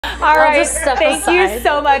All right, thank you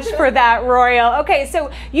so much for that, Royal. Okay,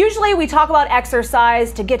 so usually we talk about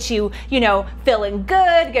exercise to get you, feeling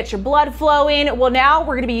good, get your blood flowing. Well, now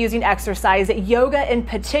we're going to be using exercise, yoga in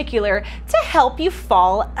particular, to help you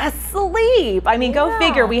fall asleep. I mean, go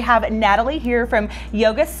figure. We have Natalie here from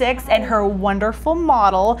Yoga 6 and her wonderful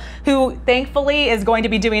model, who thankfully is going to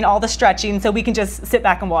be doing all the stretching, so we can just sit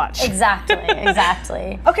back and watch.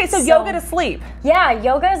 Exactly. Okay, so yoga to sleep. Yeah,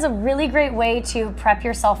 yoga is a really great way to prep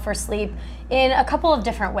yourself for sleep in a couple of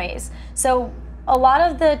different ways. So a lot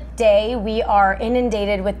of the day we are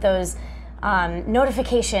inundated with those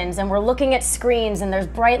notifications, and we're looking at screens, and there's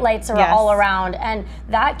bright lights all around, and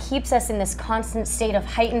that keeps us in this constant state of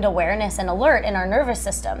heightened awareness and alert in our nervous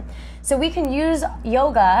system. So we can use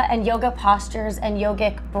yoga and yoga postures and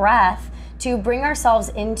yogic breath to bring ourselves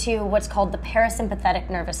into what's called the parasympathetic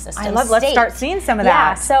nervous system. Let's start seeing some of that.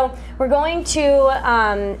 Yeah, so we're going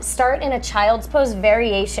to start in a child's pose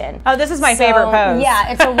variation. Oh, this is my favorite pose.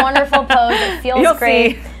 Yeah, it's a wonderful pose. It feels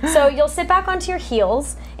great. See. So you'll sit back onto your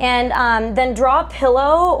heels and then draw a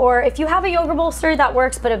pillow, or if you have a yoga bolster, that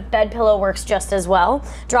works, but a bed pillow works just as well.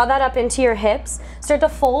 Draw that up into your hips. Start to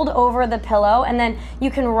fold over the pillow, and then you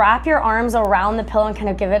can wrap your arms around the pillow and kind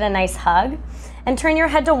of give it a nice hug. And turn your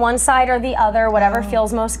head to one side or the other, whatever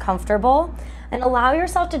feels most comfortable, and allow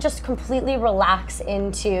yourself to just completely relax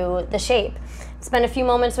into the shape. Spend a few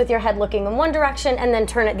moments with your head looking in one direction and then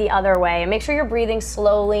turn it the other way. And make sure you're breathing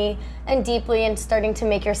slowly and deeply and starting to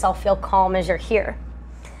make yourself feel calm as you're here.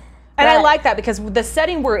 And I like that, because the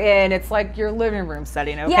setting we're in, it's like your living room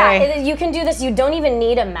setting, okay? Yeah, you can do this. You don't even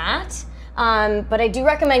need a mat. But I do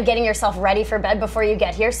recommend getting yourself ready for bed before you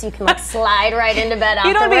get here, so you can slide right into bed afterwards.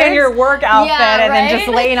 You don't be in your work outfit and then just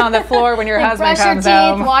laying on the floor when your husband comes home. Brush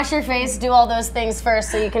your teeth, wash your face, do all those things first,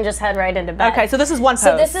 so you can just head right into bed. Okay, so this is one pose.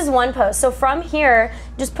 So this is one pose. So from here,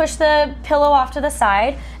 just push the pillow off to the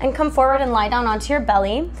side and come forward and lie down onto your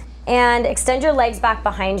belly. And extend your legs back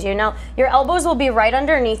behind you. Now, your elbows will be right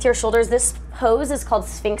underneath your shoulders. This pose is called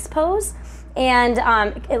Sphinx pose. And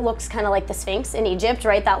it looks kind of like the Sphinx in Egypt,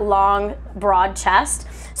 right? That long, broad chest.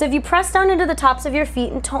 So if you press down into the tops of your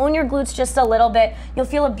feet and tone your glutes just a little bit, you'll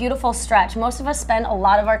feel a beautiful stretch. Most of us spend a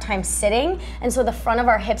lot of our time sitting, and so the front of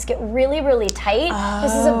our hips get really, really tight.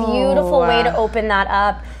 This is a beautiful way to open that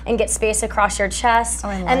up and get space across your chest.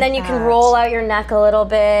 And then you can roll out your neck a little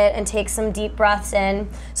bit and take some deep breaths in.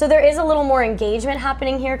 So there is a little more engagement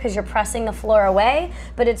happening here because you're pressing the floor away,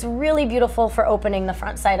 but it's really beautiful for opening the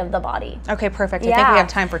front side of the body. Okay, perfect. I think we have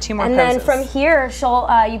time for 2 more poses. And then from here,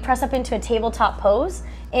 you press up into a tabletop pose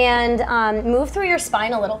and move through your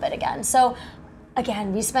spine a little bit again. So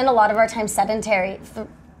again, we spend a lot of our time sedentary,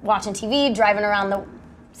 watching TV, driving around the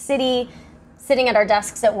city, sitting at our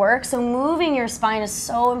desks at work. So moving your spine is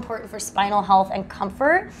so important for spinal health and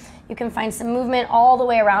comfort. You can find some movement all the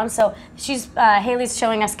way around. So Haley's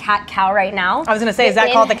showing us cat-cow right now. I was gonna say, is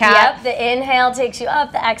that called the cat? Yep, the inhale takes you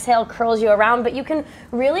up, the exhale curls you around, but you can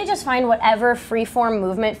really just find whatever free-form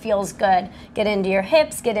movement feels good. Get into your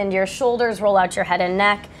hips, get into your shoulders, roll out your head and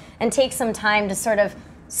neck, and take some time to sort of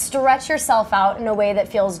stretch yourself out in a way that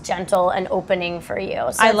feels gentle and opening for you.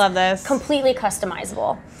 So I love this. Completely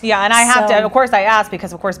customizable. Yeah, and I have to, of course I ask,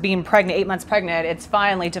 because of course being pregnant, 8 months pregnant, it's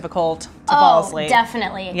finally difficult to fall asleep.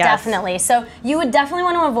 Definitely, definitely. So you would definitely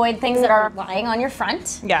want to avoid things that are lying on your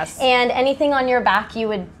front. Yes. And anything on your back, you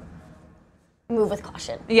would move with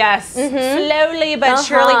caution. Yes, slowly but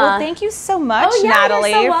surely. Well, thank you so much,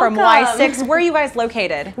 Natalie, from Y6. Where are you guys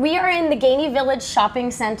located? We are in the Gainey Village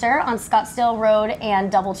Shopping Center on Scottsdale Road and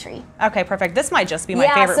Doubletree. Okay, perfect. This might just be my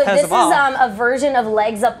favorite pose of all. Yeah, so this is a version of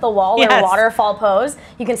legs up the wall or waterfall pose.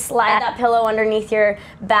 You can slide that pillow underneath your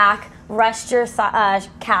back, rest your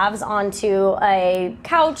calves onto a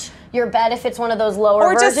couch, your bed if it's one of those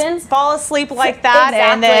lower versions. Or just fall asleep like that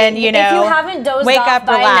and then, if you haven't dozed wake off up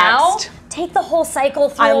by relaxed. Now, take the whole cycle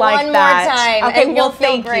through one more time. Okay, and well, you'll feel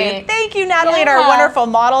thank great. you. Thank you, Natalie, and our wonderful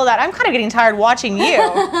model. That I'm kind of getting tired watching you.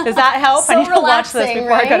 Does that help? So I need to watch this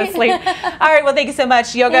before I go to sleep. All right, well, thank you so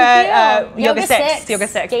much. Yoga 6. Yoga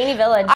 6. Gainey Village.